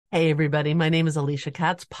Hey everybody, my name is Alicia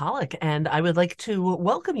Pollock, and I would like to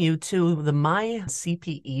welcome you to the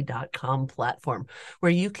myCPE.com platform,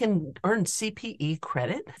 where you can earn CPE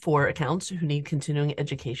credit for accountants who need continuing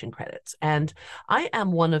education credits. And I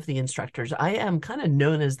am one of the instructors. I am kind of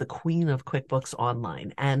known as the queen of QuickBooks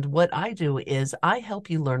Online. And what I do is I help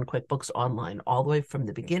you learn QuickBooks Online all the way from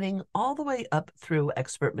the beginning, all the way up through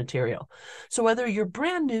expert material. So whether you're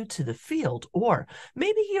brand new to the field, or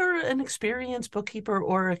maybe you're an experienced bookkeeper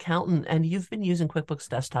or accountant and you've been using QuickBooks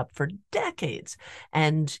Desktop for decades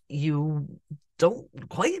and you don't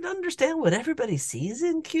quite understand what everybody sees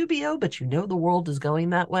in QBO, but you know the world is going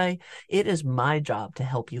that way, it is my job to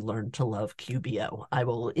help you learn to love QBO. I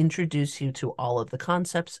will introduce you to all of the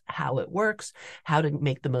concepts, how it works, how to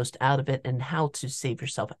make the most out of it, and how to save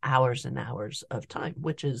yourself hours and hours of time,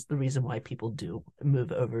 which is the reason why people do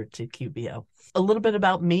move over to QBO. A little bit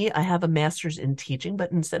about me. I have a master's in teaching,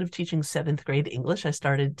 but instead of teaching 7th grade English, I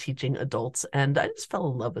started teaching adults, and I just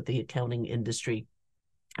fell in love with the accounting industry.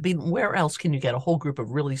 I mean, where else can you get a whole group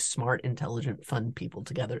of really smart, intelligent, fun people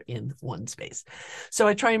together in one space? So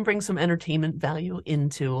I try and bring some entertainment value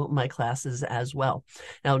into my classes as well.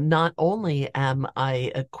 Now, not only am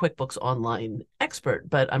I a QuickBooks Online expert,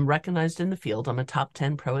 but I'm recognized in the field. I'm a top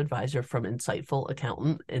 10 ProAdvisor from Insightful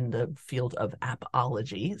Accountant in the field of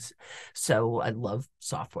appologies. So I love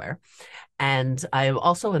software. And I'm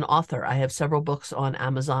also an author. I have several books on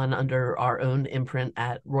Amazon under our own imprint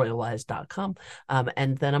at royalwise.com.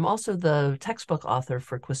 And then I'm also the textbook author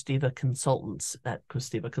for Questiva Consultants at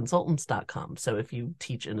questivaconsultants.com. So if you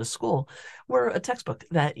teach in a school, we're a textbook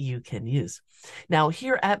that you can use. Now,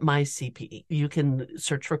 here at myCPE, you can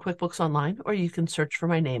search for QuickBooks Online, or you can search for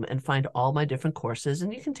my name and find all my different courses,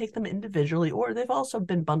 and you can take them individually, or they've also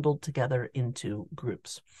been bundled together into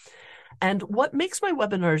groups. And what makes my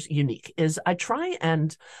webinars unique is I try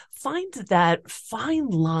and find that fine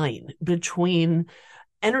line between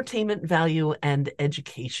entertainment value and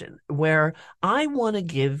education, where I want to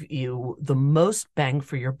give you the most bang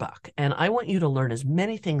for your buck. And I want you to learn as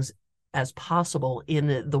many things as possible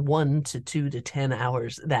in the 1 to 2 to 10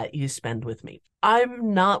 hours that you spend with me.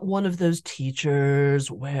 I'm not one of those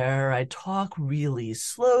teachers where I talk really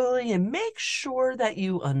slowly and make sure that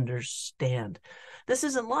you understand. This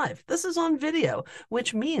isn't live. This is on video,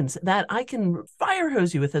 which means that I can fire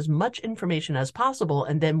hose you with as much information as possible.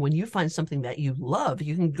 And then when you find something that you love,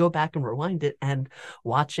 you can go back and rewind it and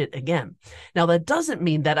watch it again. Now, that doesn't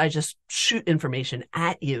mean that I just shoot information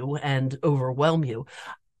at you and overwhelm you.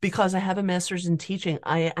 Because I have a master's in teaching,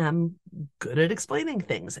 I am good at explaining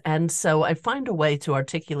things. And so I find a way to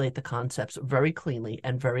articulate the concepts very cleanly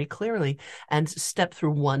and very clearly and step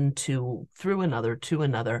through one to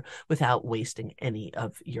another without wasting any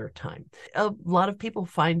of your time. A lot of people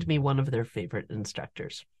find me one of their favorite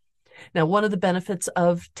instructors. Now, one of the benefits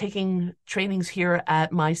of taking trainings here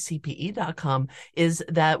at myCPE.com is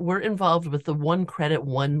that we're involved with the One Credit,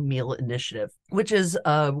 One Meal initiative, which is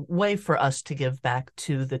a way for us to give back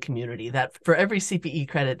to the community, that for every CPE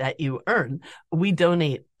credit that you earn, we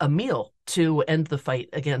donate a meal to end the fight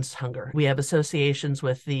against hunger. We have associations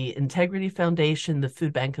with the Integrity Foundation, the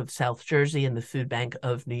Food Bank of South Jersey, and the Food Bank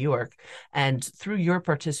of New York. And through your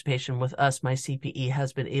participation with us, myCPE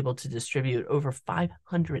has been able to distribute over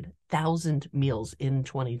 500,000 meals in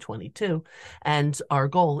 2022. And our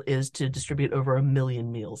goal is to distribute over 1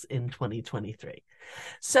 million meals in 2023.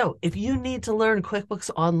 So if you need to learn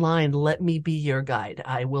QuickBooks Online, let me be your guide.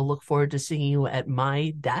 I will look forward to seeing you at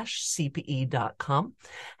my-cpe.com,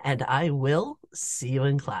 and I will see you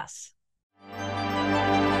in class.